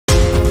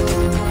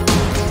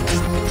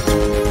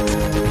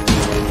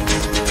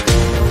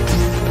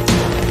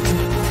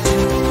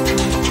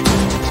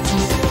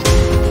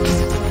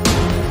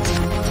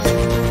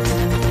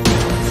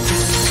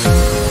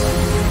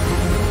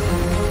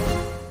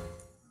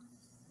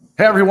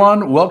Hey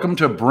everyone, welcome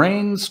to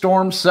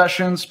Brainstorm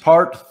Sessions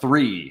Part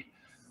 3.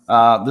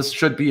 This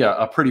should be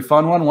a pretty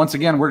fun one. Once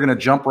again, we're going to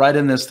jump right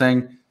in this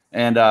thing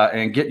and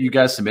get you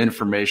guys some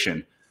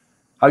information.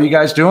 How you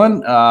guys doing?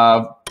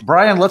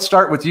 Brian, let's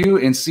start with you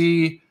and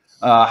see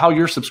how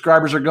your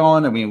subscribers are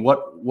going. I mean,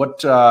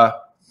 what's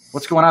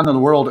going on in the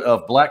world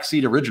of Black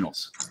Seed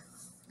Originals?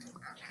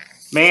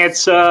 Man,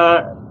 it's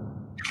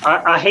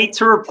I hate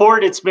to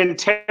report it's been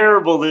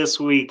terrible this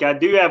week. I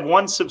do have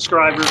one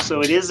subscriber, so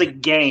it is a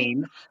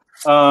gain.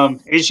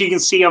 As you can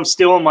see, I'm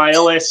still in my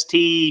LST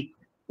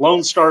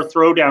Lone Star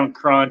Throwdown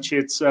crunch.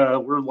 It's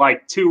we're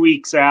like 2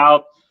 weeks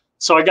out,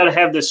 so I got to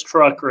have this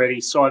truck ready.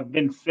 So I've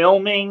been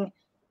filming,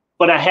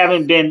 but I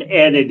haven't been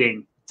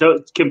editing. So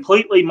it's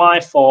completely my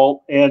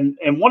fault. And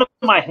one of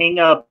my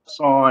hangups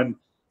on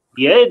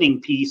the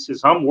editing piece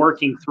is I'm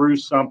working through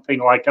something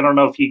like, I don't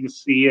know if you can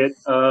see it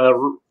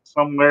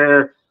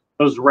somewhere,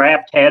 those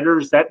wrapped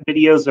headers. That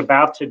video is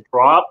about to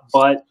drop,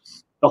 but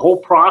the whole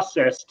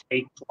process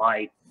takes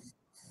like,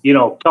 you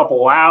know, a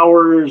couple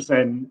hours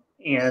and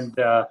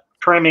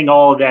trimming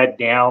all of that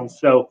down.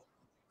 So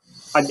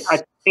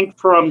I think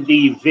from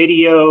the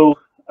video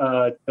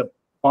to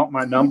bump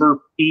my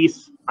number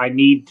piece, I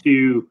need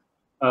to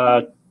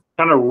kind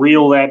of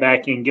reel that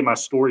back in and get my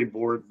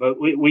storyboard. But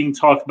we can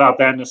talk about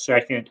that in a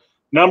second.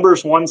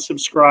 Numbers: 1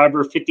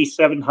 subscriber,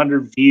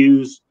 5,700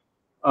 views.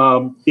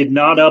 Did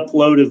not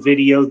upload a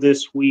video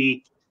this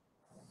week.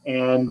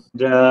 And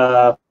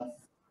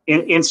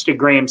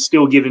Instagram's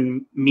still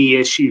giving me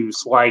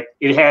issues. Like,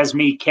 it has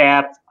me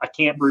capped. I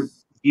can't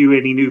review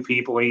any new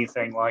people,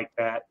 anything like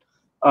that.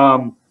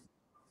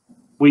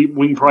 We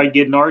can probably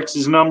get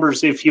Narc's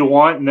numbers if you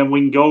want, and then we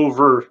can go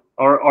over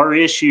our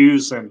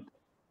issues and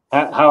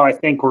how I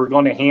think we're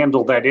going to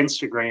handle that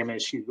Instagram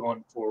issue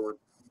going forward.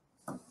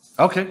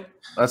 Okay,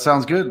 that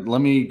sounds good.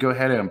 Let me go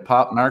ahead and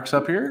pop Narc's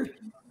up here.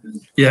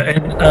 Yeah,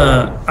 and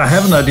I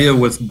have an idea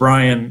with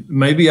Brian.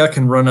 Maybe I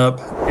can run up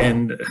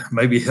and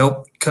maybe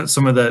help cut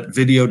some of that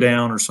video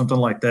down or something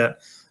like that.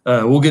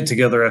 We'll get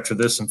together after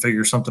this and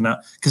figure something out.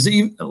 Because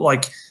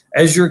like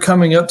as you're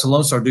coming up to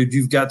Lone Star, dude,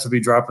 you've got to be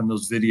dropping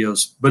those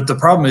videos. But the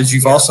problem is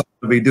you've also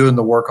got to be doing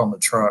the work on the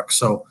truck.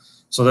 So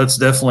that's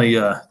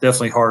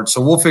definitely hard.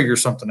 So we'll figure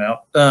something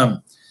out.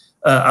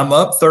 I'm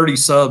up 30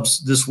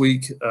 subs this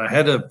week. I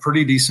had a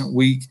pretty decent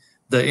week.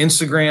 The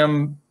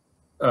Instagram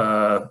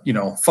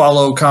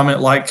follow, comment,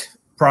 like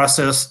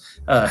process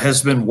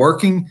has been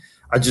working.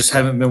 I just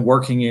haven't been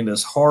working it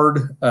as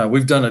hard.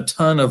 We've done a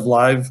ton of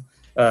live.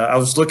 I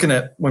was looking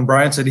at when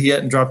Brian said he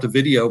hadn't dropped a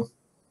video.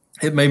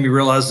 It made me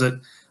realize that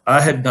I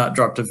had not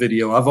dropped a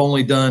video.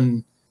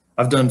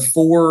 I've done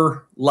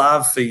 4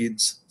 live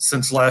feeds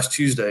since last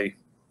Tuesday.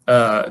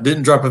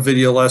 Didn't drop a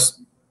video last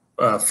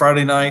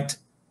Friday night.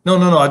 No,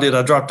 I did.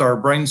 I dropped our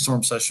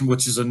brainstorm session,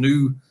 which is a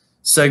new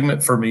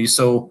segment for me.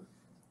 So,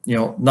 you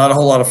know, not a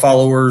whole lot of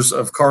followers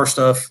of car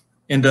stuff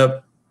end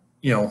up,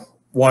 you know,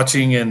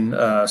 watching and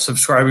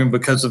subscribing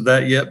because of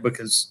that yet,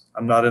 because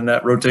I'm not in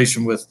that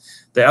rotation with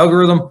the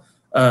algorithm.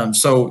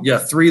 So yeah,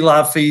 3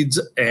 live feeds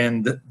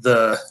and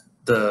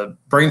the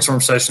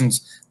brainstorm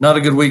sessions. Not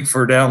a good week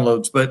for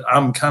downloads, but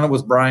I'm kind of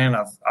with Brian.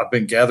 I've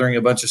been gathering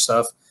a bunch of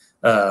stuff.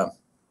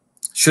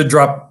 Should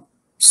drop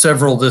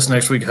several this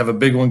next week. Have a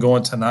big one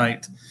going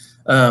tonight.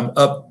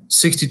 Up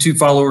 62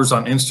 followers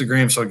on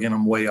Instagram. So again,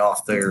 I'm way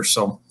off there.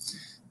 So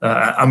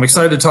I'm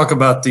excited to talk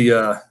about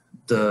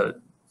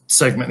the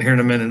segment here in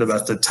a minute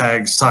about the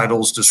tags,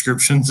 titles,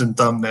 descriptions, and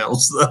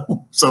thumbnails,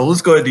 though. So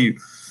let's go ahead to you.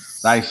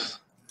 Nice.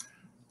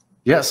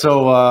 Yeah,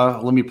 so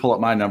let me pull up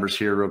my numbers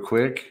here real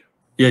quick.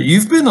 Yeah,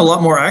 you've been a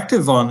lot more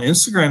active on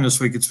Instagram this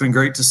week. It's been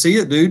great to see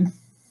it, dude.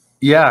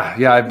 Yeah,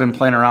 I've been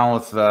playing around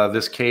with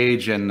this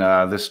cage and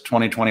this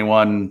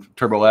 2021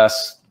 Turbo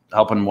S,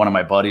 helping one of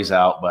my buddies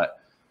out. But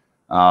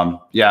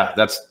yeah,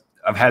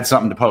 I've had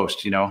something to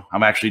post, you know.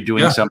 I'm actually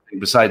doing something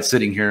besides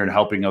sitting here and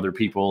helping other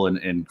people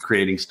and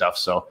creating stuff.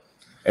 So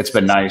it's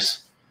been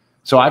nice.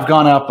 So I've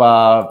gone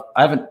up.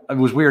 It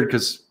was weird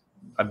because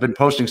I've been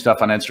posting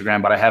stuff on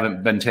Instagram, but I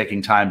haven't been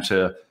taking time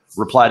to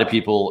reply to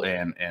people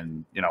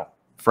and you know,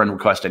 friend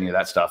request, any of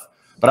that stuff.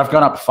 But I've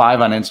gone up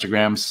 5 on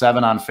Instagram,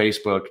 7 on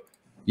Facebook.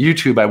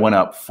 YouTube, I went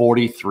up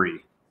 43.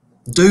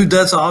 Dude,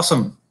 that's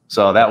awesome.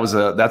 So that was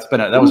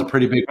a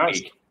pretty big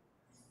week.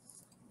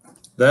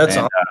 That's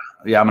awesome.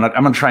 Yeah, I'm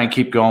gonna try and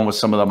keep going with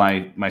some of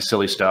my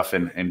silly stuff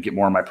and get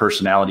more of my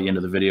personality into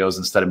the videos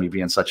instead of me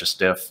being such a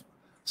stiff.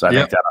 So I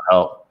think that'll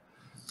help.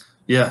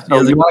 Yeah.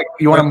 So you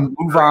want to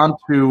move on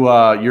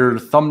to your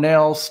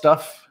thumbnail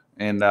stuff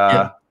and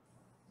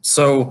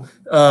So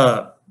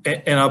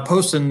and I'll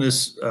post in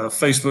this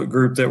Facebook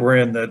group that we're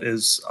in that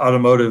is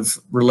automotive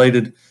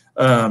related.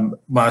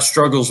 My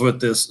struggles with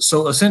this.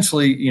 So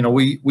essentially, you know,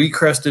 we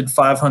crested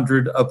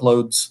 500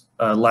 uploads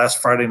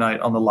last Friday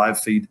night on the live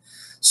feed.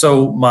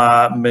 So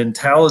my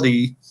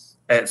mentality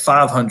at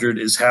 500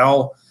 is,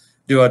 how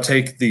do I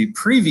take the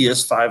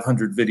previous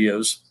 500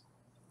 videos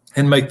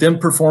and make them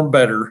perform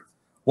better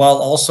while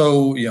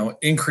also, you know,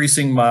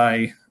 increasing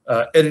my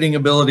editing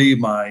ability,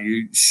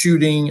 my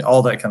shooting,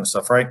 all that kind of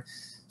stuff, right?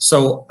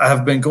 So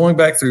I've been going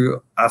back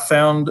through. I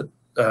found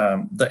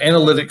the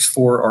analytics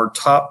for our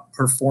top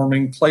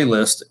performing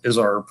playlist is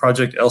our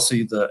Project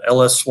LC, the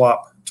LS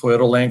Swap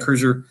Toyota Land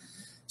Cruiser.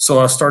 So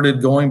I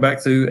started going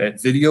back through at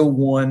video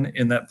 1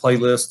 in that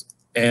playlist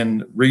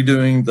and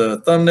redoing the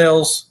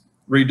thumbnails,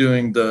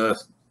 redoing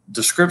the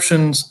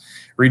descriptions,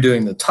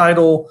 redoing the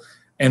title,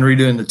 and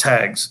redoing the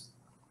tags.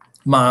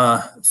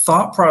 My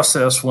thought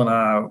process when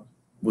I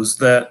was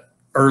that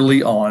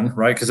early on,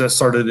 right, because that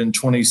started in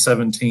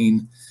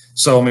 2017.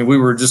 So, I mean, we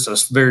were just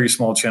a very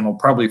small channel,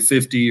 probably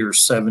 50 or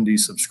 70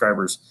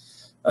 subscribers,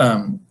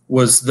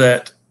 was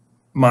that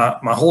my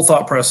whole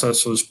thought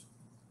process was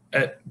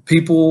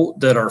people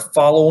that are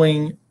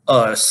following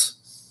us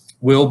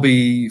will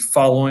be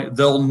following,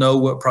 they'll know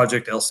what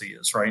Project LC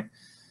is, right?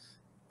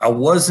 I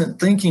wasn't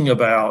thinking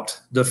about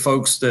the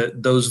folks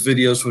that those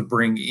videos would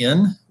bring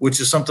in, which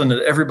is something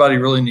that everybody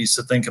really needs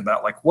to think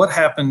about. Like, what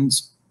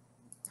happens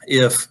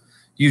if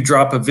you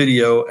drop a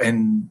video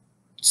and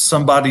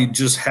somebody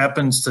just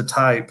happens to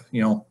type,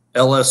 you know,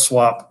 LS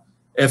Swap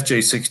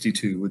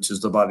FJ62, which is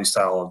the body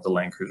style of the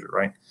Land Cruiser,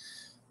 right?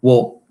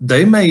 Well,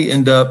 they may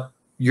end up,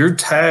 your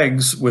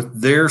tags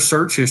with their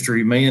search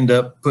history may end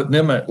up putting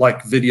them at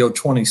like video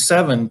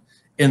 27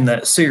 in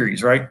that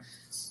series, right?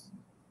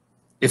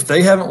 If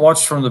they haven't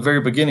watched from the very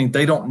beginning,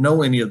 they don't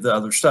know any of the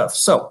other stuff.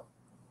 So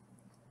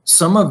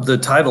some of the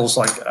titles,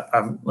 like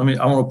I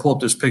want to pull up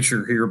this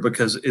picture here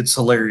because it's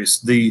hilarious.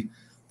 The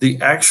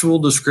actual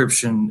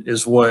description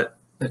is what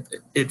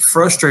it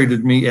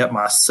frustrated me at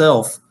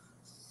myself.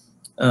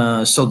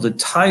 So the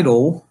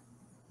title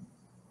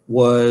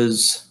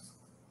was,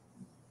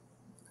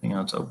 hang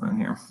on, it's opening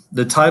here.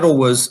 The title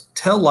was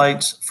Tail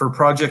Lights for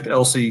Project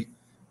LC, !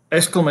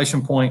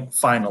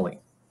 Finally.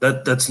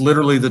 That's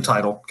literally the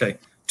title. Okay.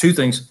 2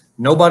 things.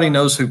 Nobody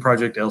knows who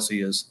Project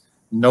LC is.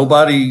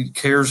 Nobody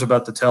cares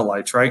about the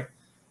taillights, right?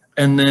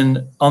 And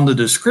then on the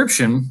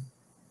description,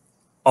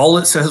 all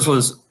it says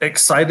was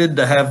excited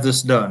to have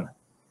this done.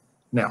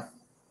 Now,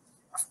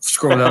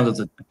 scroll down to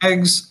the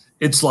tags.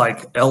 It's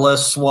like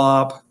LS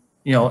Swap,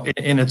 you know,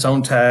 in its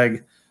own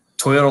tag,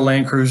 Toyota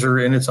Land Cruiser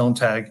in its own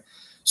tag.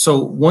 So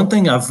one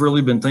thing I've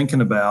really been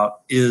thinking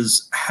about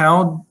is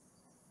how,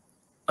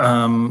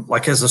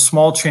 like as a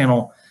small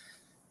channel,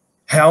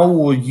 how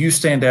will you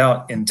stand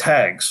out in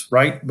tags,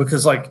 right?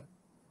 Because like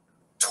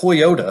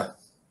Toyota,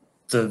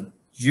 the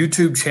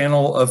YouTube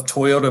channel of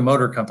Toyota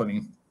Motor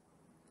Company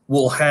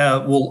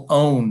will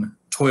own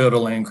Toyota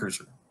Land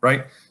Cruiser,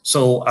 right?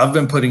 So I've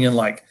been putting in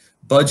like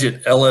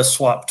budget LS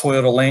Swap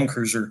Toyota Land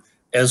Cruiser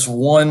as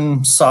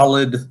one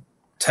solid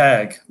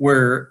tag,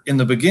 where in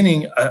the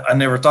beginning, I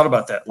never thought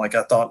about that. Like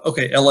I thought,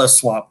 okay, LS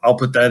Swap, I'll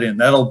put that in.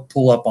 That'll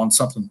pull up on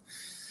something.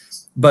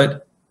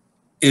 But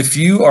if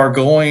you are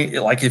going,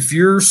 like if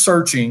you're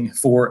searching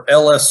for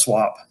LS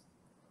Swap,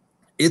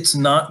 it's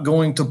not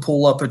going to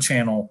pull up a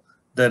channel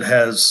that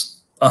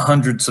has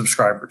 100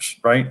 subscribers,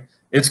 right?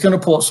 It's going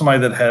to pull up somebody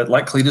that had,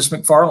 like Cletus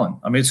McFarland.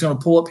 I mean, it's going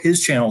to pull up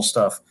his channel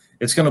stuff.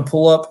 It's going to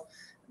pull up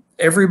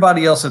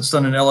everybody else that's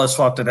done an LS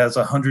Swap that has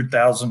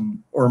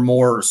 100,000 or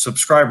more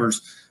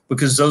subscribers,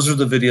 because those are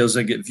the videos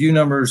that get view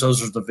numbers.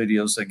 Those are the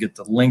videos that get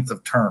the length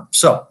of term.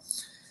 So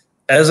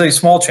as a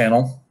small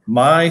channel,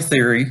 my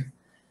theory,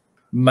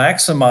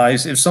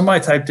 maximize, if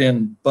somebody typed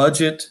in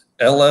budget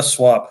LS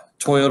Swap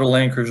Toyota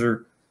Land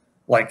Cruiser,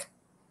 like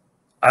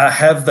I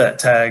have that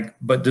tag,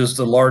 but does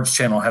the large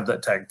channel have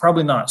that tag?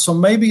 Probably not. So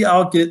maybe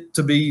I'll get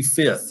to be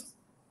 5th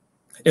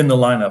in the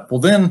lineup.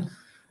 Well, then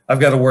I've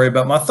got to worry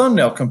about my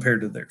thumbnail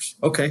compared to theirs.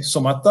 Okay, so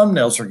my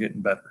thumbnails are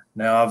getting better.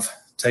 Now I've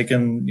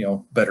taken, you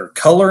know, better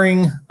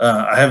coloring.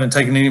 I haven't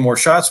taken any more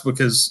shots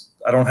because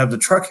I don't have the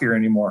truck here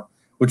anymore,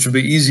 which would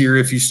be easier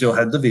if you still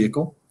had the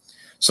vehicle.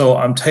 So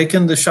I'm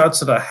taking the shots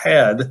that I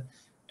had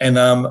and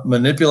I'm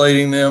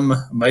manipulating them,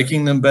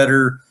 making them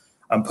better.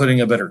 I'm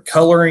putting a better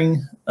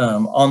coloring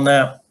on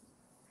that.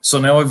 So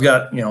now we've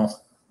got, you know,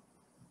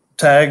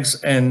 tags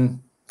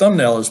and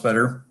thumbnail is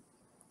better.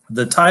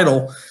 The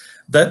title,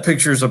 that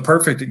picture is a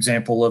perfect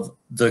example of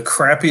the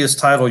crappiest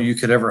title you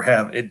could ever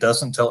have. It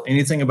doesn't tell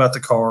anything about the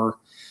car.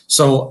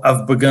 So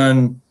I've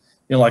begun,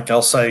 you know, like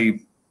I'll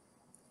say,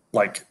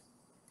 like,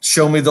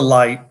 show me the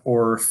light,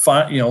 or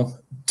find, you know,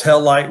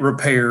 tail light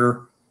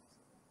repair,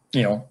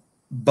 you know,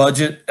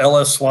 budget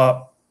LS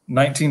Swap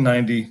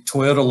 1990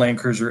 Toyota Land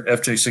Cruiser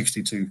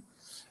FJ62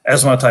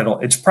 as my title.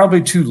 It's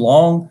probably too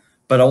long,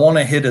 but I want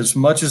to hit as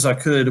much as I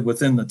could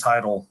within the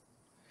title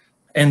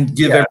and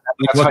give everybody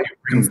that's how you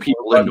bring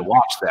people in to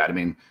watch that. I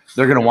mean,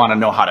 they're going to want to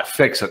know how to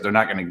fix it. They're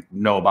not going to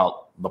know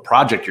about the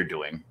project you're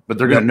doing, but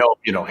they're going to know,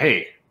 you know,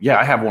 hey, yeah,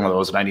 I have one of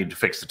those and I need to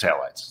fix the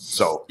taillights.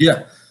 So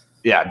yeah,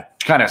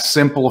 kind of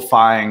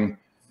simplifying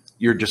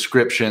your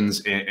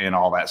descriptions and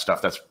all that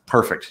stuff. That's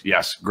perfect.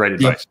 Yes, great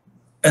advice.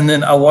 And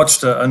then I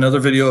watched another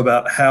video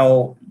about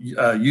how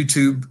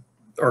YouTube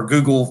or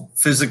Google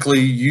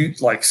physically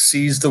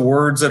sees the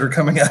words that are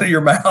coming out of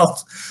your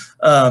mouth,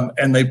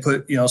 and they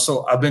put, you know.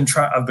 So I've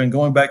been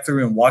going back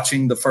through and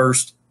watching the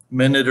first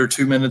minute or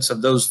 2 minutes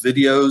of those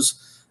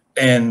videos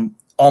and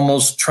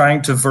almost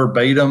trying to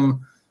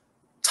verbatim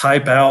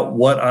type out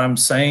what I'm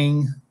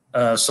saying.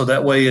 So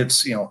that way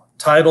it's,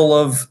 title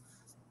of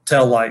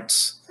tail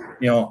lights,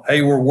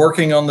 hey, we're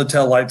working on the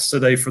tail lights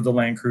today for the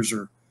Land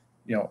Cruiser,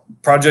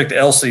 Project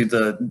Elsie,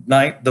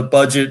 the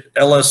budget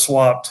LS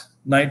swapped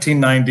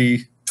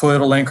 1990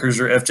 Toyota Land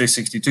Cruiser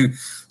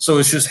FJ62. So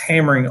it's just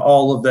hammering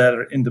all of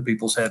that into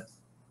people's head.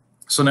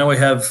 So now we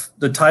have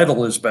the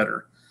title is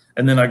better.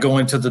 And then I go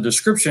into the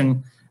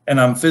description and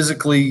I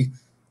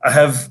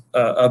have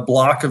a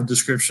block of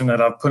description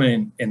that I've put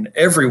in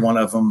every one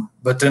of them,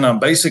 but then I'm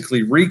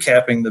basically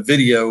recapping the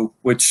video,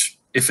 which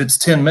if it's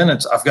 10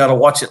 minutes, I've got to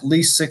watch at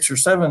least 6 or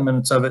 7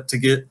 minutes of it to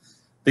get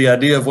the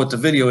idea of what the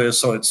video is.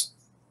 So it's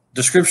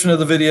description of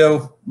the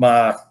video,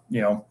 my,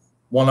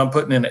 one I'm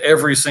putting in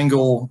every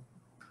single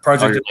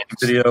project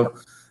video.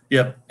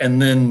 Yep.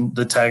 And then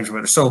the tags are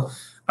better. So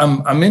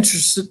I'm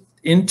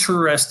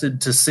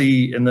interested to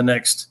see in the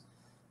next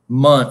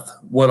month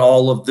what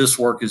all of this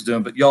work is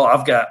doing. But y'all,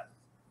 I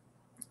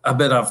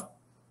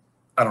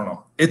don't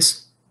know.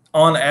 It's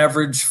on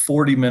average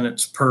 40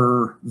 minutes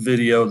per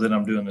video that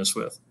I'm doing this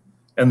with.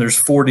 And there's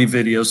 40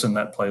 videos in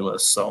that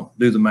playlist. So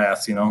do the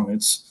math,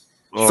 it's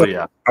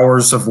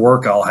hours of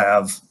work I'll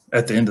have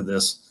at the end of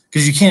this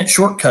because you can't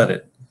shortcut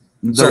it.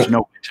 There's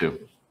no way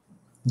to.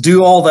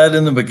 Do all that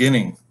in the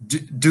beginning.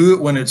 Do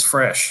it when it's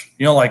fresh.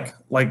 Like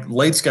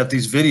Late's got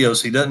these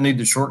videos. He doesn't need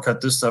to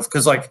shortcut this stuff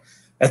because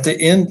at the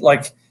end,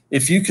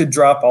 if you could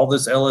drop all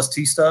this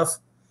LST stuff,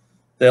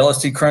 the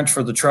LST crunch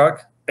for the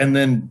truck, and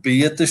then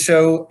be at the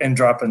show and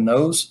drop in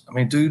those. I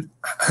mean, dude,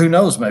 who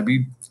knows?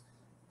 Maybe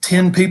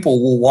 10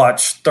 people will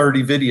watch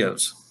 30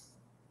 videos.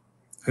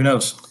 Who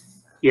knows?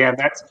 Yeah,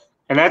 that's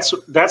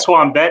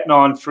why I'm betting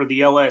on for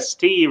the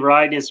LST,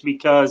 right? Is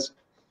because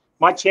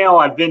my channel,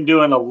 I've been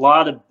doing a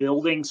lot of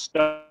building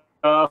stuff,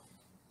 but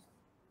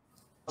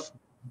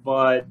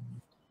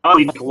I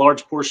think a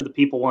large portion of the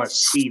people want to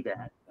see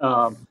that.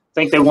 I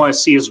think they want to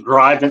see us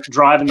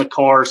driving the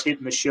cars,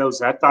 hitting the shows,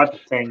 that type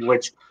of thing,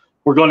 which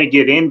we're going to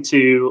get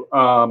into.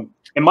 And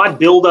my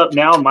build up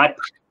now, my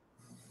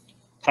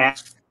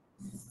path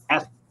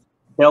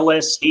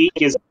LST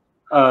is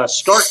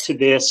start to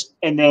this,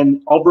 and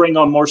then I'll bring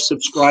on more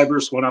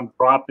subscribers when I'm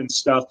dropping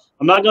stuff.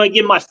 I'm not going to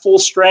give my full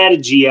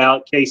strategy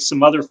out in case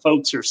some other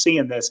folks are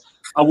seeing this.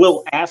 I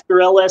will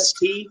after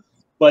LST,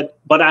 but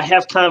I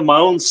have kind of my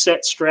own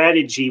set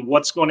strategy,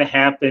 what's going to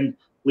happen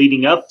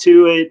leading up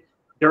to it,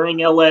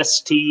 during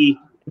LST, and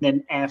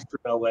then after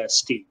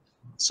LST.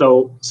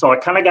 So I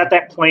kind of got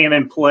that plan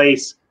in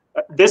place.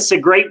 This is a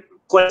great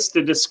place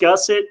to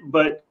discuss it,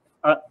 but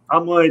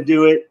I'm going to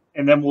do it,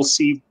 and then we'll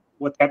see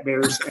what that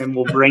bears, and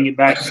we'll bring it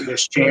back to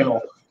this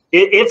channel.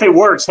 If it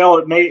works, hell,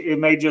 it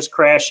may just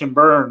crash and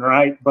burn,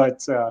 right?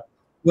 But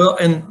well,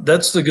 and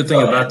that's the good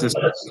thing about this.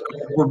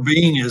 We're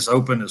being as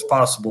open as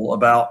possible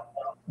about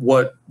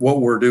what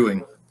we're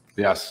doing.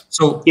 Yes.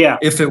 So yeah,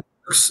 if it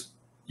works,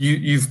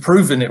 you've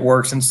proven it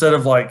works, instead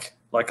of like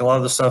a lot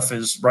of the stuff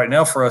is right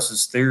now for us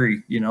is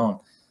theory,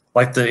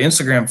 like the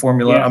Instagram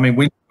formula. Yeah. I mean,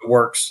 we know it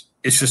works.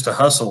 It's just a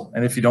hustle,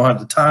 and if you don't have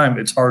the time,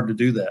 it's hard to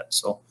do that.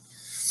 So.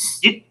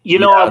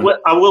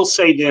 I will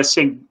say this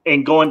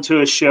and going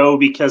to a show,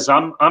 because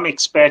I'm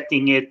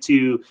expecting it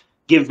to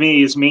give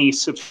me as many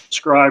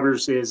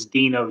subscribers as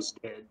Dino's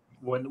did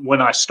when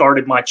I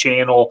started my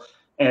channel.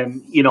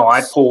 And,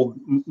 I pulled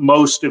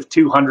most of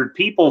 200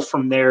 people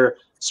from there,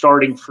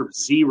 starting from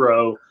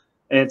 0.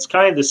 And it's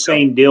kind of the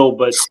same deal.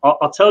 But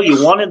I'll tell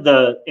you, one of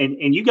the,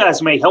 and you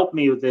guys may help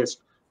me with this,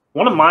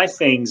 one of my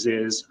things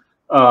is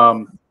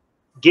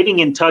getting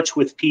in touch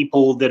with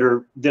people that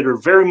are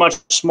very much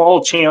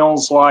small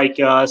channels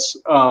like us.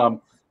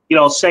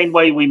 Same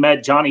way we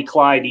met Johnny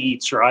Clyde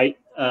Eats, right?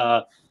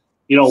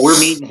 We're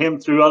meeting him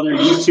through other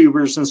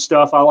YouTubers and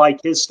stuff. I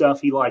like his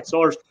stuff. He likes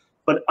ours.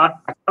 But I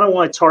kind of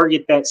want to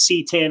target that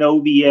C10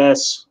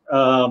 OBS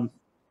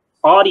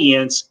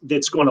audience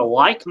that's going to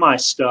like my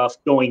stuff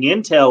going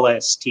into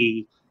LST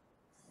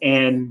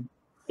and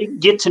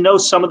get to know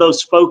some of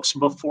those folks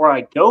before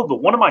I go. But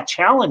one of my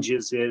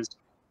challenges is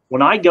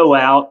when I go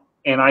out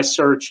and I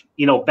search,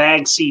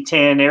 bag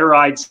C10, air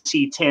ride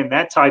C10,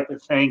 that type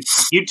of thing,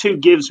 YouTube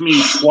gives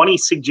me 20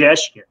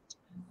 suggestions.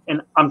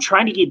 And I'm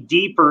trying to get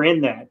deeper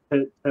in that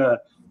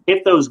to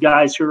hit those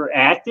guys who are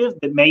active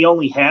that may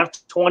only have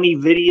 20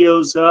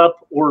 videos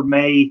up, or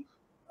may,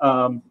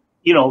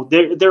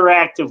 they're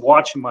active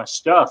watching my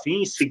stuff.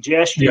 Any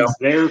suggestions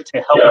there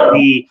to help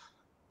me,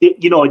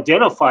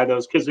 identify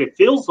those? Because it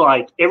feels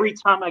like every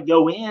time I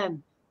go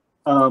in,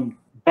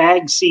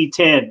 bag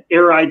C10,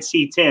 air ride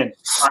C10,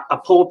 I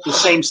pull up the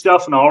same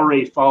stuff and I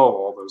already follow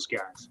all those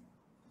guys.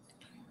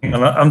 And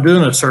I'm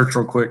doing a search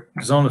real quick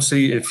because I want to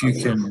see if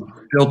you can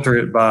filter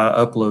it by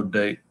upload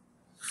date.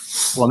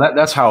 Well,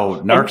 that's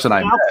how Narks and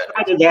I met.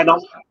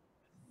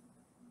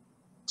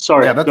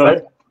 Sorry, yeah, go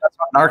ahead. That's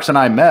how Narks and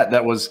I met.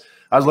 I was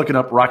looking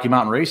up Rocky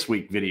Mountain Race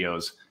Week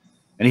videos,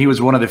 and he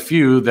was one of the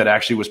few that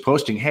actually was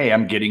posting, "Hey,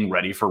 I'm getting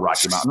ready for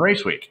Rocky Mountain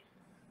Race Week."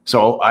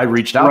 So I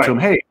reached out to him.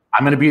 Hey,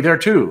 I'm going to be there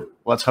too.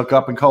 Let's hook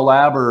up and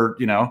collab, or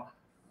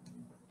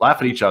laugh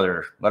at each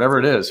other, whatever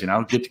it is.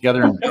 Get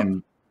together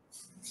and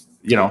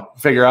you know,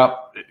 figure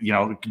out, you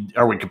know,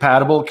 are we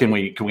compatible? Can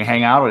we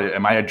hang out?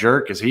 Am I a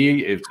jerk? Is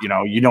he? If you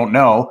know, you don't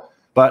know,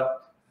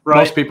 but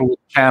most people with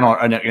the channel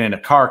in a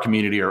car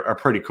community are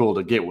pretty cool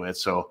to get with.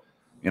 So,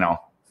 you know,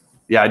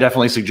 yeah, I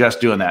definitely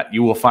suggest doing that.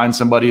 You will find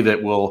somebody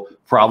that will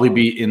probably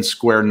be in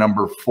square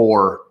number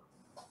 4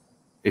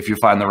 if you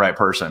find the right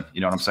person.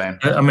 You know what I'm saying?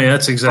 I mean,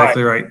 that's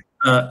exactly right.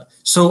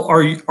 So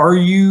do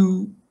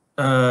you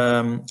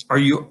have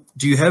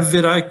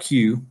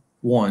vidIQ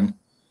 1?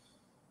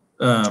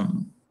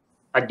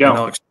 I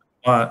don't.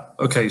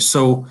 Okay,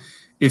 so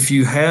if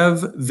you have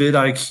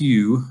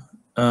vidIQ,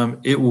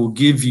 it will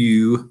give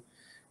you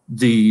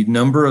the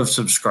number of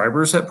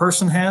subscribers that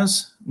person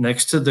has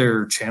next to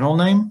their channel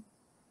name.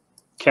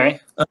 Okay.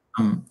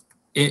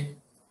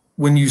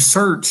 When you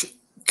search,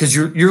 because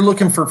you're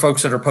looking for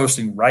folks that are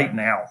posting right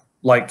now,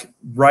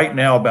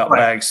 about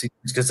bags,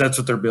 because that's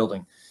what they're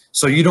building.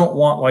 So you don't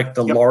want like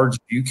the large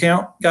view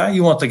count guy.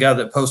 You want the guy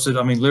that posted.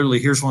 I mean, literally,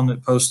 here's one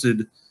that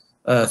posted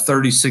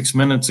 36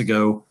 minutes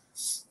ago.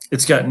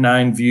 It's got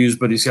 9 views,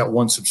 but he's got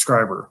 1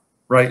 subscriber,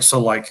 right? So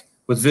like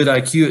with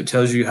vidIQ, it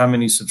tells you how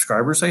many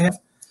subscribers they have.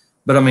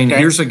 But I mean,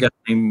 here's a guy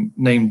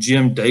named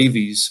Jim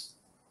Davies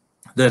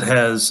that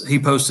he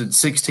posted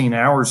 16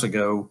 hours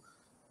ago,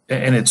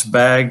 and it's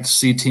bagged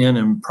C10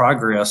 in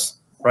progress,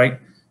 right?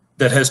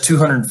 That has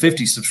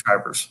 250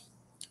 subscribers.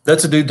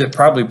 That's a dude that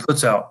probably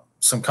puts out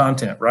some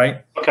content,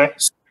 right? Okay.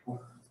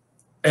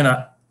 And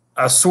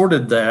I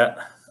sorted that.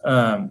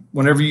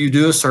 Whenever you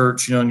do a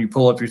search, you know, and you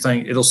pull up your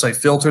thing, it'll say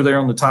filter there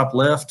on the top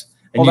left.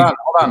 And hold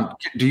on.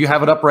 Do you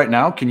have it up right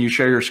now? Can you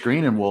share your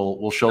screen and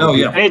we'll show? Oh,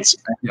 yeah.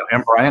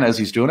 And Brian as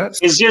he's doing it.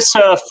 Is this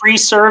a free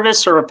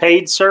service or a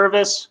paid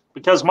service?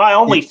 Because my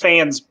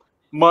OnlyFans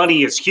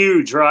money is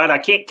huge, right? I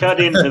can't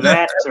cut into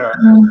that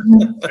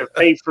to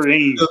pay for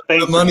anything.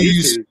 The money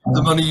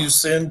you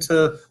send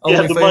to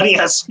OnlyFans? The money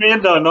I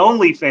spend on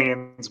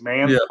OnlyFans,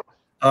 man. Yeah.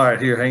 All right,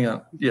 here, hang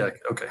on. Yeah,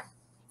 okay.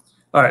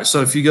 All right,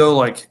 so if you go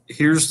like,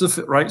 here's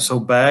the, right,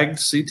 so bagged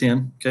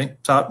C10, okay,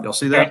 top, y'all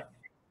see that?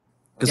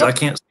 Because I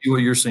can't see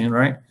what you're seeing,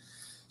 right?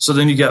 So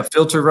then you got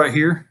filter right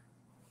here.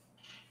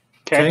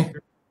 Okay.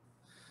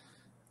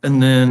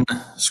 And then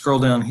scroll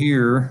down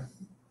here.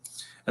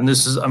 And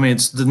this is, I mean,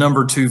 it's the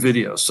number 2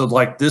 video. So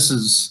like this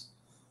is,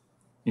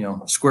 you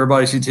know, square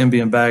body C10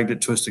 being bagged at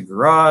Twisted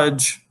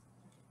Garage.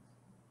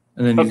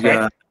 And then you've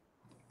got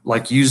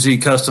like UZ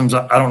Customs.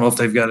 I don't know if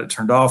they've got it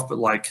turned off, but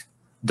like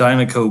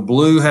Dynaco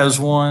Blue has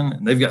one,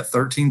 and they've got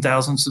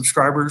 13,000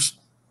 subscribers.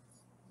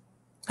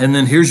 And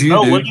then here's you.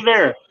 Oh, dude. Looky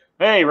there.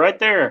 Hey, right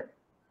there.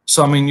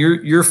 So I mean,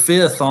 you're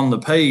 5th on the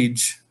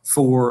page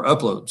for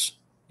uploads.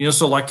 You know,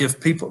 so like if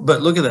people,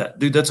 but look at that,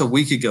 dude. That's a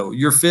week ago.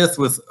 You're 5th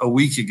with a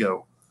week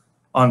ago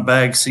on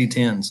bag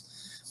C10s.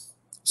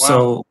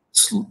 Wow.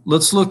 So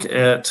let's look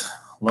at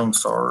Lone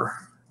Star.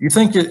 You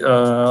think it?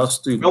 Let's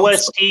do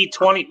LST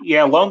 20.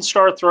 Yeah, Lone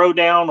Star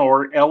Throwdown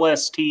or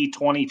LST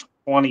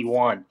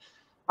 2021.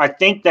 I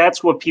think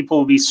that's what people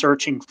will be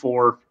searching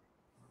for.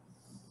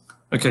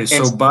 Okay,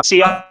 so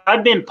see,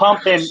 I've been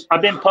pumping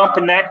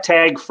that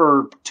tag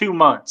for 2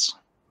 months.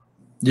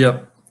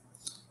 Yep.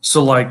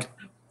 So like,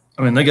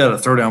 I mean, they got a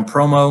Throwdown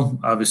promo.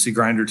 Obviously,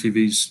 Grinder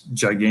TV's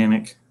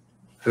gigantic.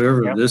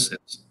 Whoever this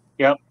is.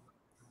 Yep.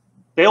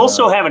 They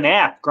also have an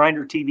app.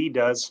 Grinder TV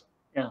does.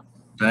 Yeah.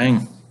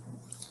 Dang.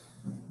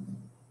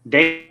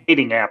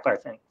 Dating app, I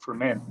think, for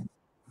men.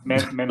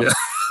 Men. Yeah.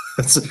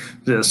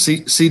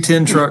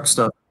 C10 truck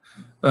stuff.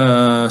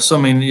 So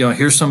I mean, you know,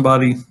 here's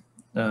somebody.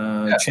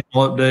 Channel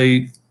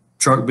update,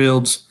 truck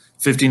builds,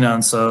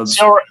 59 subs.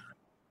 So,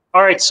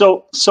 all right,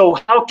 so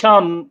how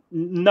come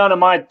none of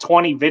my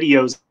 20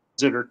 videos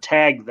that are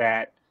tagged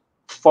that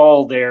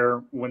fall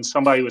there when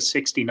somebody with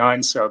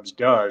 69 subs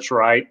does,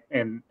 right?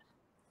 And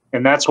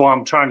that's what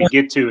I'm trying to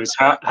get to is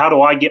how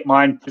do I get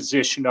mine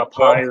positioned up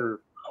higher?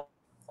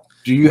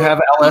 Do you have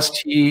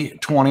LST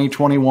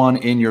 2021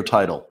 in your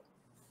title?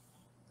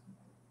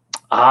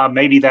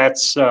 Maybe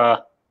that's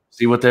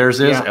see what theirs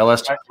is?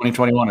 LST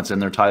 2021. It's in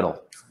their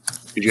title.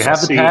 Did you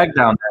have the tag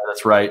down there?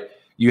 That's right.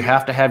 You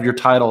have to have your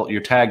title,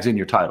 your tags in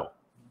your title.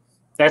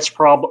 That's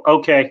probably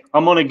okay.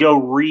 I'm gonna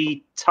go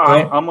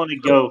retype. I'm gonna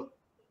go.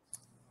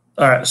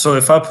 All right. So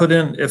if I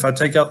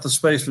take out the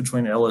space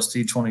between LST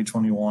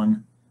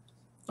 2021,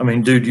 I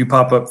mean, dude, you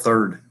pop up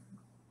 3rd.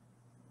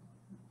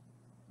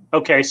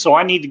 Okay, so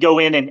I need to go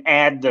in and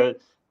add the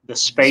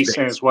space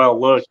in as well.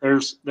 Look,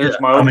 there's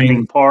my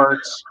opening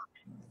parts.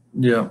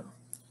 Yeah.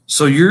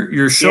 So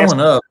you're showing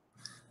up.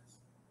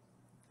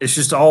 It's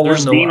just all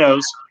there's in the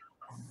Dinos.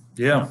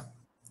 Yeah.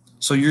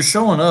 So you're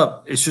showing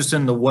up. It's just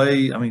in the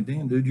way. I mean,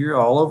 damn, dude, you're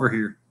all over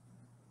here.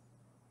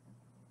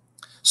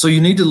 So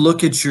you need to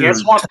look at your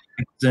tags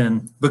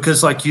in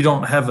because like you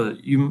don't have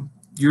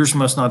yours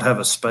must not have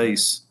a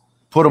space.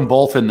 Put them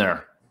both in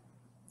there.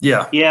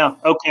 Yeah. Yeah.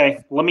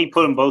 Okay. Let me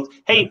put them both.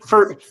 Hey,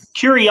 for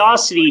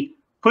curiosity,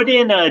 put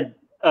in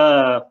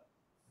a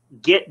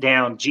get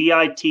down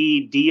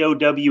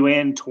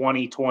GITDOWN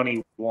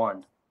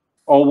 2021.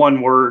 All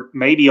one word,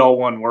 maybe all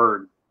one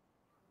word.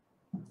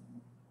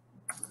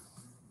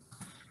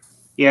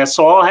 Yeah,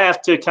 so I'll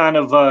have to kind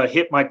of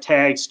hit my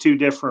tags 2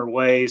 different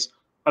ways.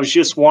 I was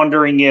just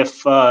wondering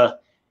if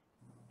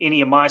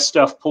any of my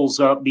stuff pulls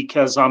up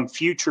because I'm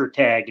future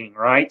tagging,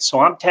 right?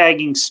 So I'm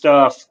tagging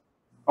stuff.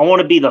 I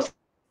want to be the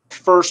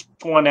first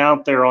one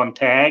out there on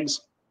tags,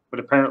 but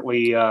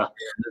apparently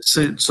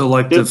so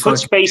like the put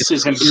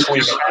spaces in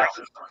between.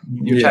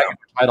 Your tag and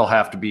your title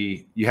have to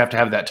be, you have to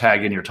have that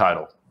tag in your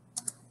title.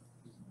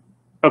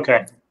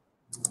 Okay.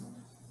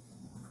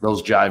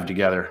 Those jive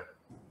together.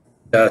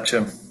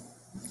 Gotcha.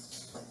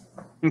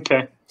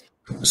 Okay.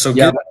 So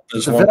yeah, the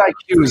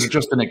vidIQ is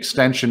just an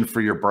extension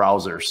for your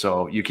browser,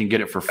 so you can get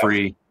it for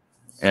free,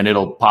 and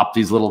it'll pop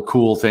these little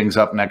cool things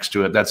up next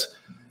to it. That's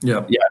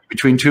yeah.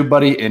 Between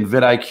TubeBuddy and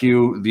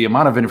vidIQ, the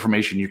amount of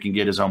information you can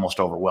get is almost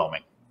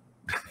overwhelming.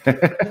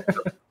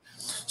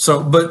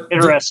 So, but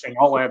interesting.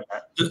 I'll add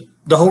that.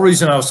 The whole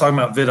reason I was talking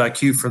about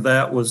vidIQ for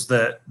that was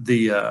that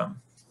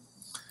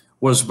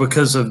was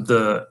because of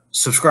the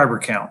subscriber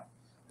count.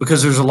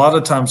 Because there's a lot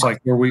of times like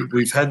where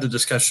we've had the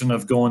discussion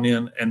of going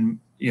in and,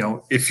 you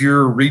know, if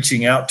you're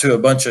reaching out to a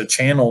bunch of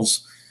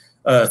channels,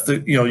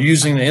 you know,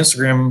 using the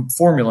Instagram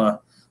formula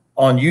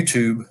on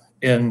YouTube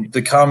and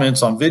the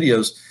comments on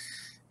videos,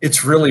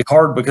 it's really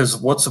hard because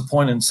what's the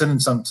point in sending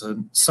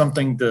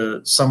something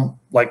to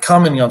like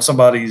commenting on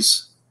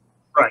somebody's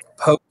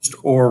post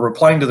or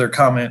replying to their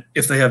comment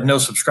if they have no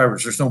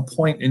subscribers? There's no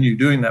point in you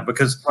doing that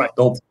because the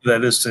whole point of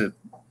that is to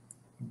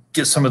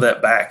get some of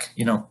that back,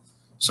 you know.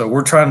 So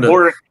we're trying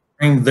to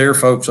bring their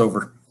folks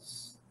over.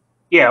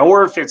 Yeah,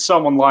 or if it's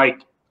someone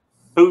like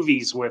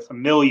Movavi with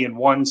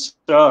 1,000,001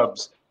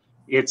 subs,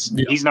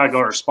 he's not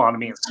going to respond to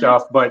me and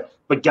stuff. But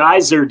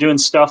guys that are doing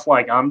stuff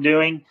like I'm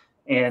doing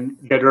and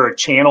that are a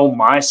channel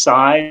my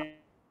size.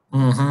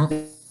 Mm-hmm.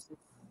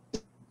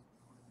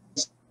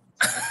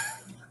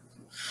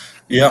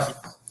 Yeah.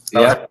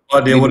 Yeah.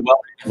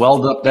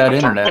 Weld up that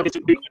internet.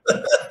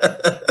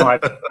 My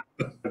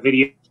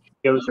videos.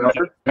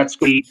 That's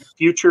the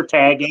future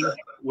tagging,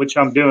 which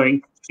I'm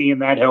doing. Seeing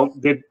that help.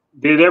 Did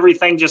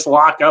everything just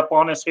lock up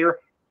on us here?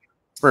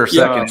 For a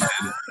second.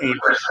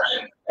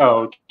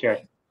 Oh,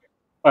 okay.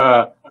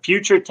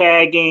 Future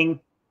tagging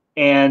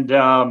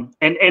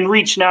and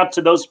reaching out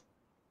to those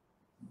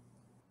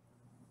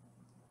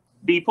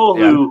people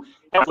who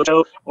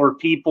or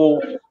people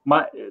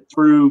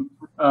through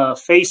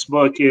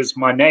Facebook is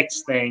my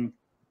next thing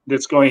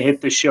that's going to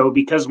hit the show,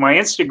 because my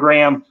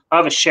Instagram, I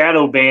have a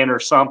shadow ban or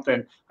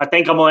something. I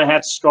think I'm going to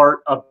have to start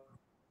a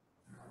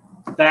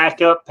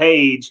backup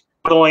page,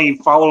 only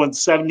following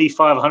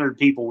 7,500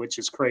 people, which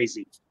is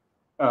crazy.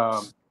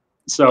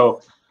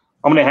 So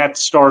I'm going to have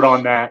to start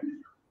on that.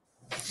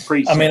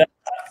 Pretty soon. I mean,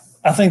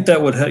 I think that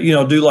would, you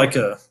know,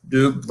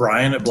 do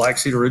Brian at Black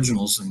Seed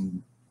Originals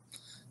and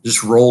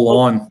just roll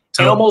on.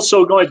 I'm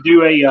also going to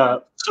do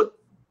a,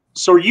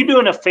 so are you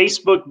doing a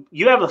Facebook,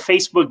 you have a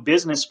Facebook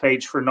business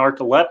page for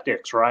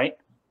narcoleptics, right?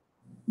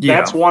 Yeah.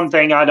 That's one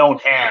thing I don't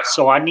have.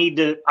 So I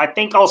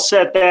think I'll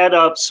set that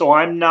up so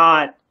I'm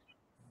not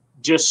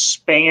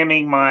just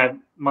spamming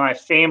my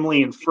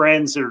family and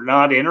friends that are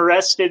not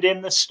interested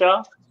in the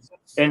stuff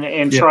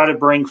and try to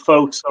bring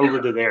folks over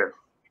to there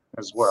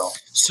as well.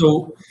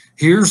 So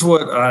here's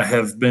what I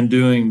have been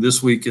doing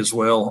this week as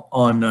well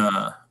on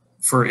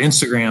for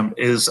Instagram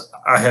is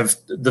I have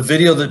the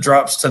video that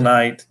drops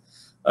tonight.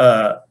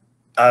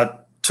 I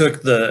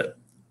took the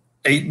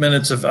 8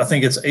 minutes of, I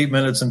think it's 8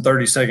 minutes and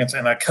 30 seconds,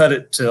 and I cut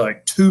it to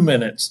like 2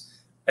 minutes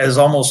as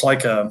almost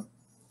like a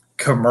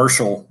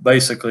commercial,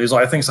 basically.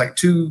 I think it's like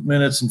 2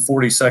 minutes and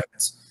 40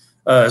 seconds.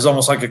 It's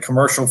almost like a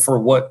commercial for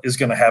what is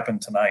going to happen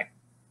tonight.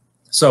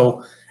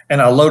 So,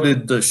 and I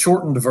loaded the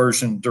shortened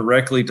version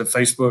directly to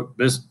Facebook,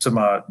 to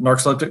my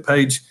narcoleptic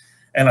page,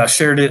 and I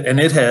shared it, and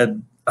it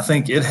had, I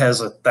think it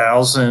has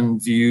 1,000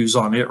 views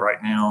on it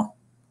right now.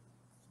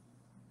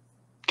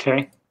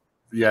 Okay.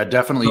 Yeah,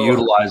 definitely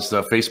utilize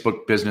the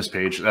Facebook business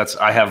page.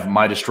 I have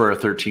my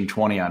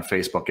Destroyer1320 on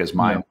Facebook as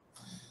mine.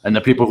 And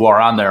the people who are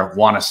on there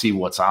want to see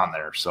what's on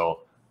there.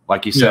 So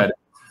like you said,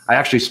 I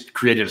actually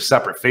created a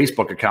separate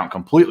Facebook account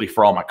completely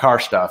for all my car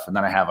stuff. And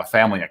then I have a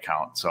family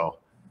account. So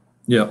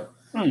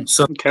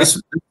so this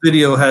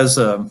video has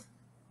a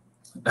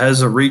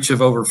reach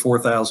of over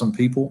 4,000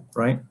 people,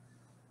 right?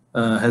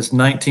 Has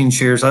 19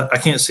 shares. I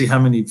can't see how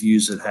many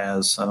views it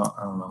has. I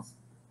don't know.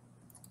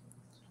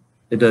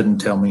 It doesn't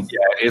tell me. Yeah,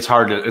 it's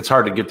hard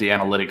to get the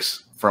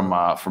analytics from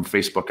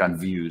Facebook on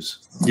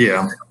views.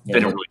 Yeah,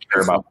 they don't really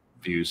care about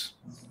views.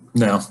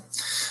 No.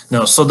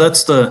 So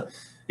that's the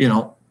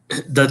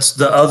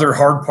other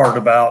hard part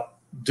about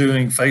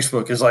doing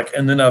Facebook is like,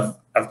 and then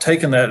I've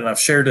taken that and I've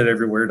shared it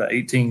everywhere to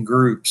 18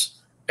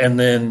 groups, and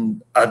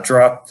then I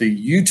dropped the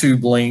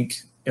YouTube link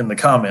in the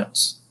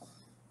comments.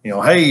 You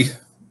know, hey,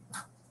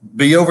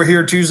 be over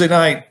here Tuesday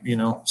night. You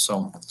know,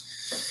 so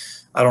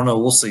I don't know.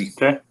 We'll see.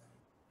 Okay.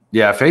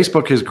 Yeah,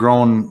 Facebook has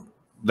grown.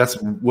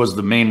 Was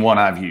the main one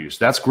I've used.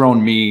 That's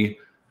grown me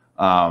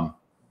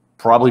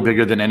probably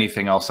bigger than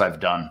anything else I've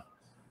done.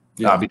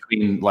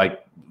 Between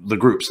like the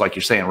groups, like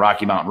you're saying,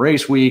 Rocky Mountain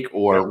Race Week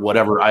or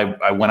whatever.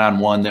 I went on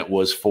one that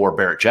was for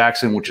Barrett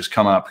Jackson, which is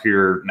coming up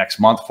here next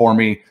month for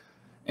me.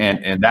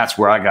 And that's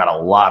where I got a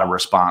lot of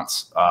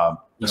response,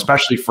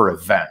 especially for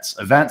events.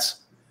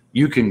 Events,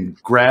 you can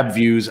grab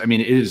views. I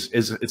mean,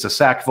 it's a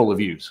sack full of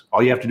views.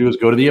 All you have to do is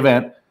go to the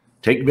event,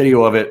 take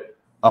video of it,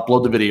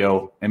 upload the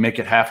video, and make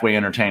it halfway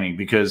entertaining.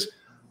 Because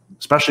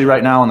especially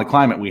right now in the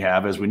climate we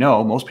have, as we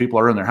know, most people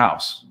are in their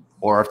house.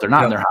 Or if they're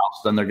not in their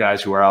house, then they're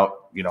guys who are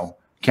out, you know,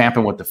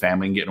 camping with the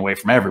family and getting away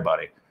from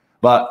everybody.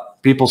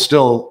 But people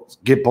still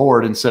get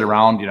bored and sit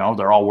around. You know,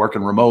 they're all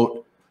working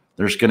remote.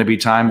 There's going to be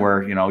time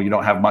where, you know, you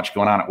don't have much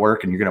going on at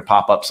work and you're going to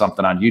pop up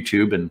something on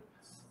YouTube. And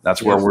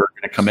that's where we're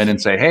going to come in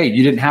and say, hey,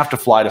 you didn't have to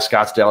fly to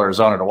Scottsdale,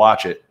 Arizona to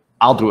watch it.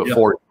 I'll do it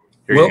for you.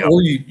 Here you go.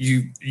 Or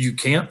you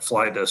can't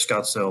fly to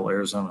Scottsdale,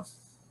 Arizona.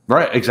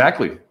 Right.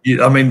 Exactly.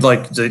 I mean,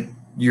 like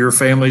your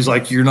family's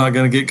like, you're not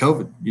going to get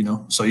COVID, you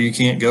know, so you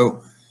can't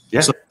go.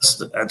 Yeah. So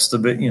that's the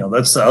big, you know,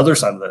 that's the other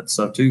side of that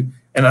stuff too.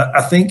 And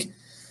I think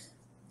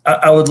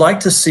I would like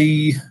to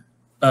see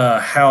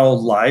how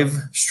live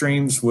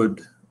streams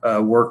would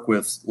work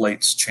with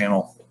Late's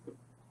channel.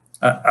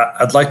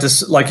 I'd like to,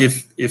 like,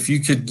 if you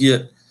could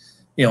get,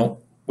 you know,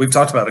 we've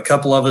talked about a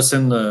couple of us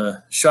in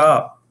the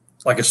shop,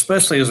 like,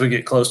 especially as we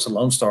get close to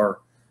Lone Star,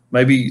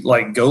 maybe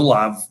like go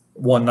live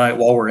one night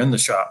while we're in the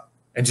shop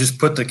and just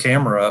put the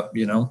camera up,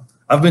 you know.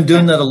 I've been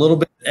doing that a little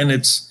bit and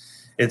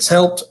it's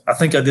helped. I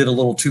think I did a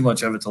little too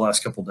much of it the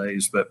last couple of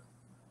days, but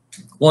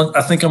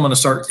I think I'm going to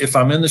start, if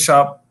I'm in the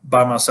shop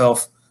by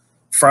myself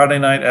Friday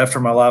night after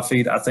my live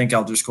feed, I think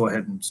I'll just go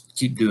ahead and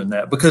keep doing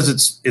that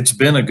because it's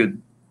been a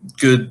good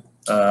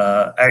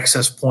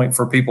access point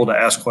for people to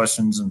ask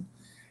questions and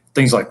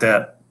things like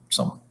that.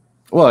 So,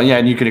 well, yeah.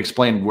 And you can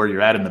explain where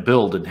you're at in the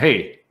build and,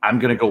 hey, I'm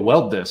going to go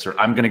weld this, or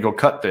I'm going to go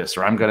cut this,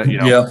 or I'm going to, you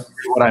know, here's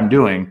what I'm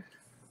doing.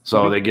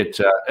 So they get,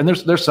 and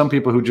there's some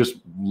people who just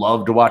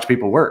love to watch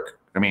people work.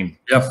 I mean,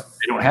 they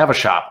don't have a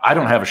shop. I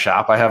don't have a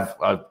shop. I have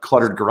a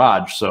cluttered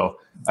garage. So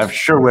I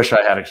sure wish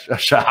I had a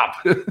shop.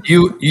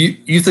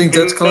 You think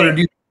that's cluttered?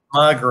 You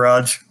my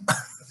garage.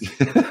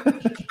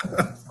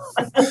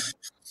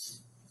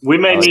 We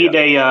may need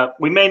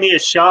a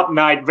shop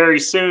night very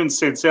soon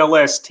since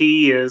LST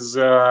is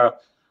I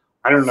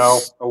don't know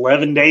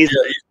 11 days.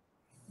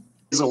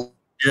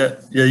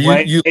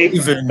 You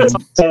even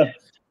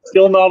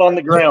still not on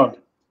the ground.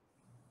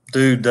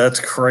 Dude, that's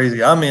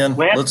crazy. I'm in.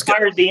 Let's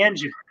fire the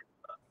engine.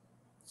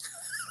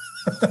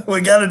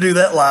 We got to do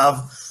that live.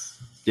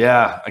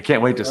 Yeah, I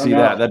can't wait to see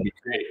that. That'd be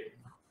great.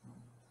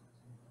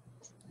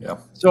 Yeah.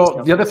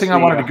 So the other thing I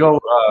wanted to go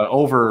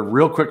over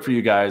real quick for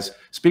you guys,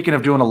 speaking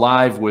of doing a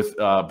live with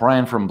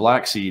Brian from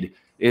Black Seed,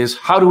 is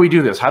how do we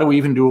do this? How do we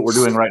even do what we're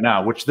doing right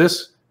now? Which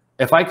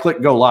if I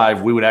click go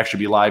live, we would actually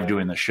be live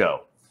doing the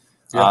show.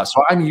 Yeah.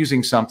 So I'm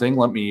using something,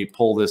 let me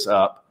pull this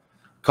up,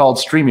 called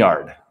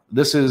StreamYard.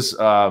 This is,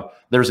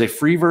 there's a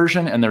free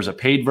version and there's a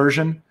paid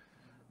version.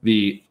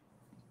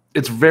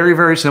 It's very,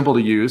 very simple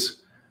to use.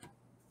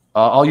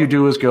 All you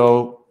do is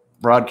go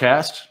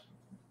broadcast,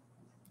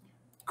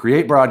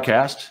 create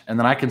broadcast, and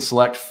then I can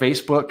select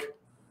Facebook,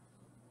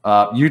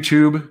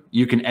 YouTube.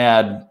 You can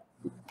add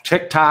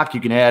TikTok,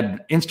 you can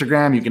add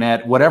Instagram, you can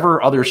add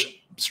whatever other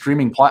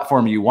streaming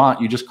platform you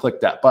want. You just click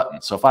that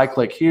button. So if I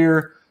click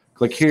here,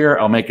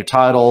 I'll make a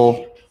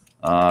title,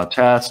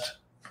 test,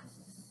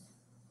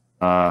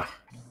 whatever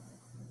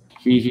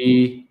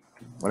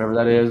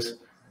that is.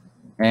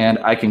 And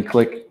I can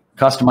click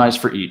customize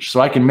for each. So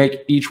I can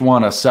make each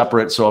one a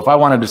separate. So if I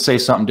wanted to say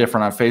something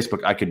different on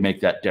Facebook, I could make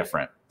that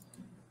different.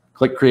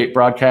 Click create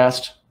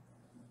broadcast.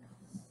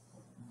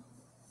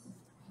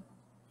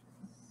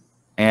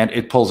 And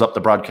it pulls up the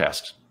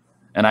broadcast.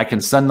 And I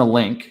can send the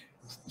link.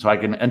 So I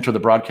can enter the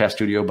broadcast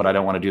studio, but I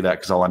don't want to do that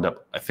because I'll end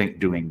up, I think,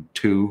 doing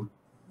two.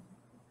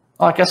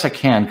 Well, I guess I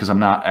can because I'm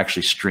not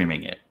actually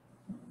streaming it.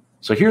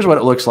 So here's what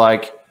it looks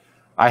like.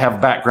 I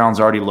have backgrounds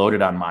already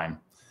loaded on mine,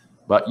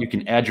 but you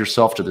can add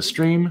yourself to the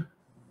stream.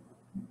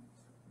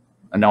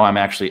 And now I'm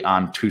actually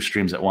on two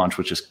streams at once,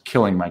 which is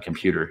killing my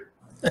computer.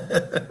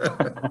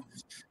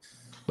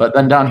 But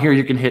then down here,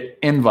 you can hit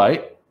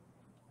invite,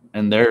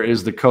 and there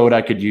is the code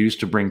I could use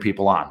to bring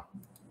people on.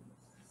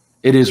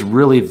 It is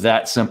really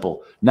that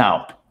simple.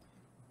 Now,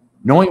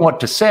 knowing what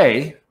to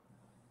say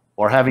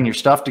or having your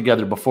stuff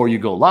together before you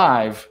go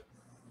live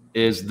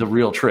is the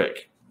real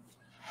trick.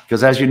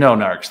 Because as you know,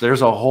 Narcs,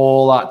 there's a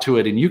whole lot to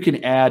it. And you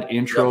can add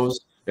intros,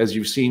 as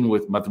you've seen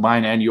with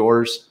mine and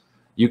yours.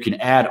 You can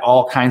add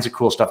all kinds of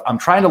cool stuff. I'm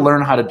trying to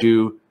learn how to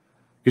do,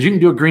 because you can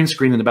do a green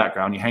screen in the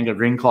background. You hang a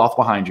green cloth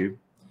behind you,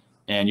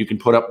 and you can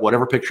put up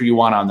whatever picture you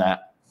want on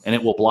that, and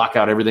it will block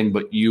out everything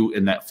but you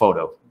in that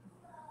photo.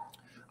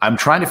 I'm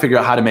trying to figure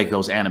out how to make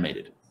those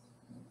animated.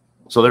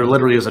 So there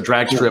literally is a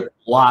drag strip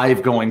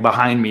live going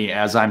behind me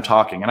as I'm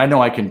talking. And I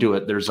know I can do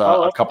it. There's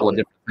a couple of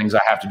different things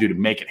I have to do to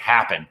make it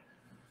happen.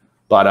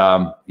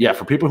 But yeah,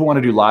 for people who want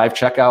to do live,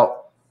 check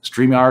out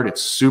StreamYard.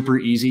 It's super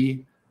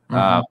easy,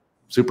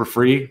 super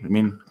free. I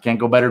mean, can't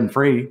go better than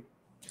free.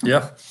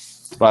 Yeah.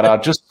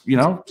 But just, you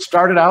know,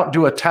 start it out,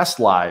 do a test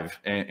live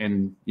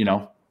and, you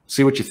know,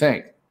 see what you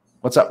think.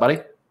 What's up, buddy?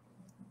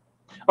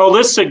 Oh,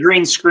 this is a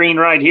green screen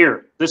right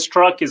here. This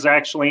truck is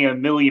actually a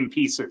million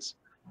pieces.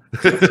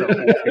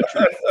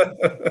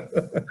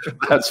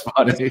 That's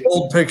funny.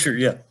 Old picture,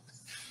 yeah.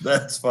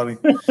 That's funny.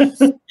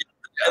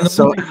 And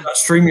the one thing about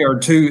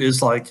StreamYard too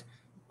is like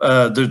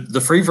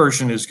the free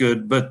version is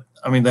good, but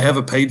I mean they have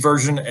a paid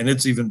version and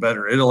it's even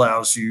better. It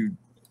allows you,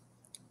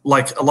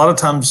 like a lot of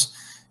times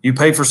you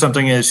pay for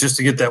something and it's just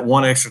to get that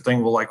one extra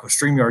thing. Well, like with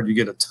StreamYard, you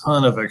get a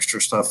ton of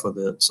extra stuff with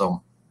it.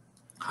 So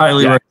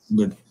highly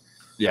recommended.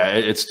 Yeah,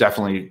 it's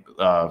definitely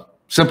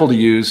simple to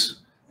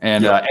use,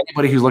 and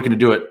anybody who's looking to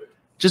do it,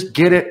 just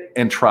get it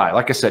and try.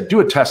 Like I said,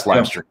 do a test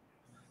live stream.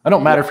 I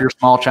don't matter if you're a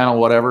small channel,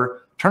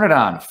 whatever. Turn it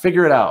on,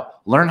 figure it out,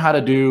 learn how to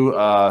do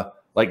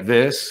like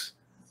this,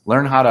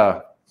 learn how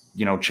to,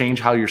 change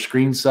how your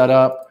screen's set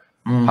up,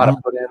 how to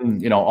put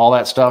in, all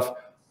that stuff.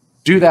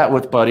 Do that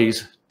with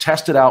buddies,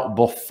 test it out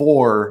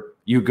before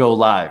you go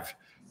live.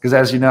 Because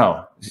as you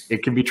know,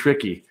 it can be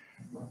tricky.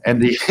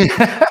 And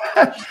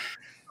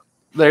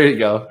there you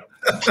go.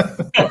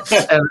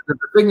 And the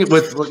thing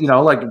with,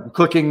 like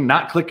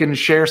not clicking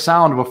share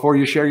sound before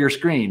you share your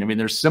screen. I mean,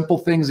 there's simple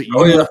things that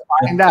you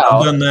find out.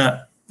 I've done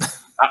that.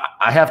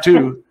 I have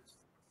too.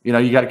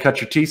 You got to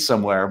cut your teeth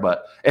somewhere.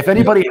 But if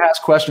anybody has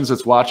questions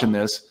that's watching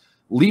this,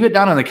 leave it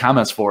down in the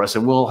comments for us,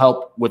 and we'll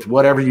help with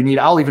whatever you need.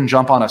 I'll even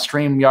jump on a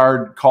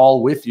StreamYard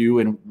call with you,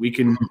 and we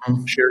can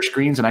share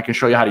screens, and I can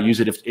show you how to use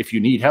it if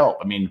you need help.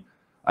 I mean,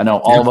 I know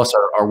all of us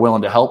are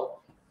willing to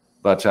help.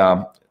 But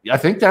I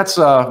think that's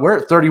we're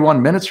at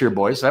 31 minutes here,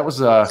 boys. That was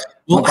well.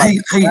 Hey,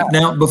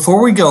 now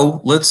before we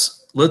go,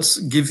 let's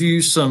give you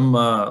some.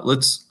 I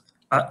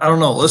don't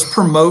know. Let's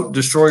promote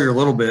Destroyer a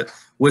little bit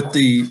with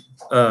the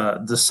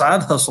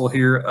side hustle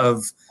here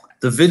of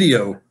the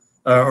video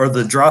or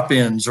the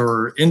drop-ins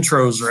or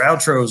intros or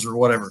outros or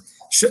whatever.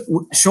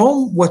 Show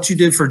them what you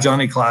did for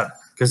Johnny Clyde,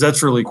 because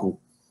that's really cool.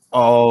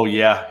 Oh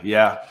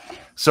yeah.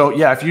 So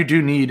yeah, if you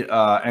do need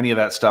any of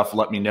that stuff,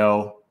 let me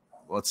know.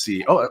 Let's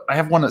see. Oh, I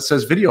have one that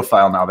says video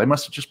file now. They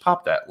must have just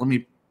popped that. Let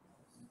me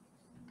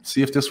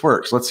see if this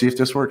works. Let's see if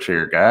this works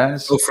here,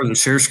 guys. Oh, for the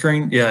share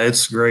screen? Yeah,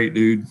 it's great,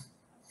 dude.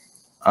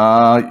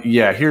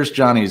 Yeah, here's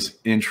Johnny's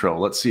intro.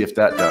 Let's see if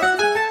that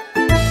does.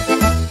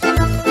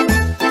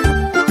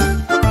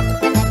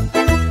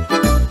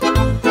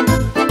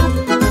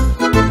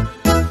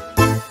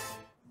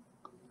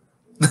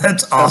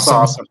 That's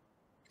awesome.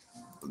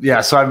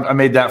 Yeah, so I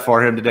made that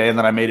for him today, and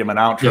then I made him an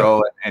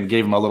outro and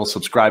gave him a little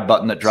subscribe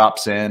button that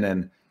drops in.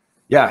 And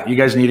yeah, you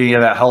guys need any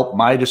of that help,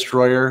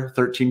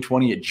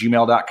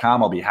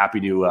 mydestroyer1320@gmail.com. I'll be happy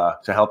to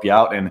help you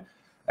out. And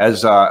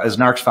as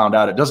Narks found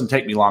out, it doesn't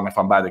take me long if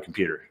I'm by the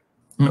computer.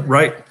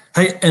 Right.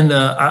 Hey, and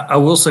I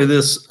will say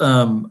this,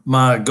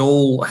 my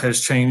goal has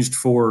changed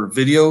for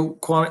video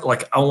quantity.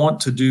 Like I want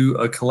to do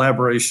a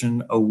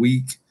collaboration a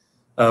week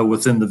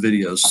within the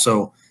videos.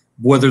 So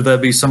whether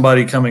that be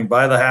somebody coming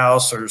by the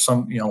house or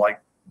some, like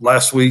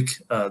last week,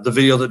 the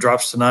video that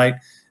drops tonight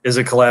is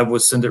a collab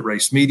with Send It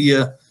Race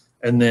Media.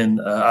 And then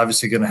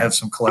obviously going to have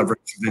some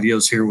collaboration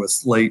videos here with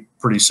Late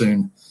pretty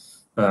soon,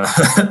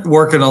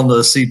 working on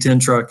the C10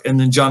 truck. And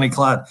then Johnny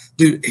Clyde.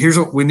 Dude, here's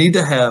what we need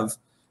to have: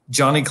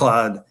 Johnny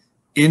Clyde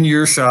in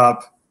your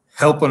shop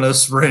helping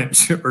us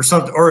wrench or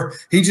something. Or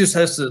he just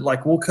has to,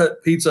 like, we'll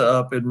cut pizza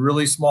up in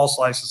really small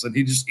slices and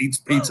he just eats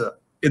pizza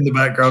in the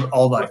background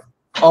all night.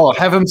 Oh,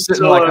 have him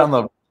sitting on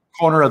the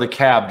corner of the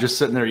cab, just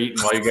sitting there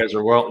eating while you guys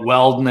are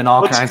welding and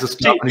all kinds of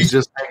stuff, and he's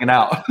just hanging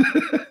out.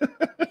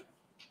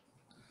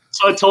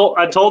 So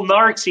I told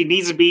Narks he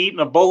needs to be eating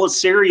a bowl of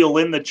cereal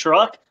in the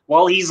truck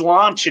while he's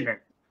launching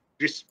it,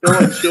 just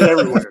spilling shit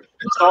everywhere.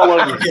 It's all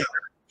over.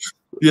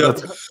 Yeah,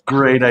 that's a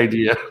great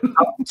idea.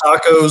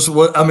 Tacos.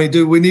 What I mean,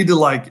 dude, we need to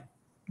like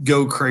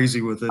go crazy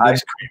with it.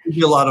 It'd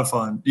be a lot of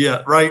fun.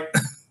 Yeah, right.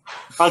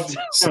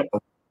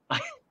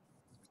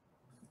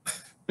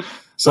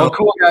 So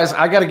cool, guys.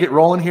 I got to get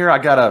rolling here. I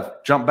got to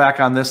jump back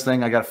on this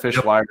thing. I got to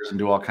fish wires and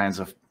do all kinds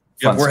of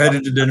fun we're stuff.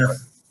 headed to dinner.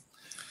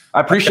 I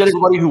appreciate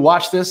everybody who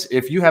watched this.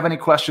 If you have any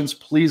questions,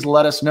 please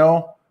let us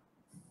know.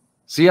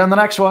 See you on the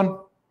next one.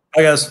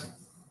 Bye, guys.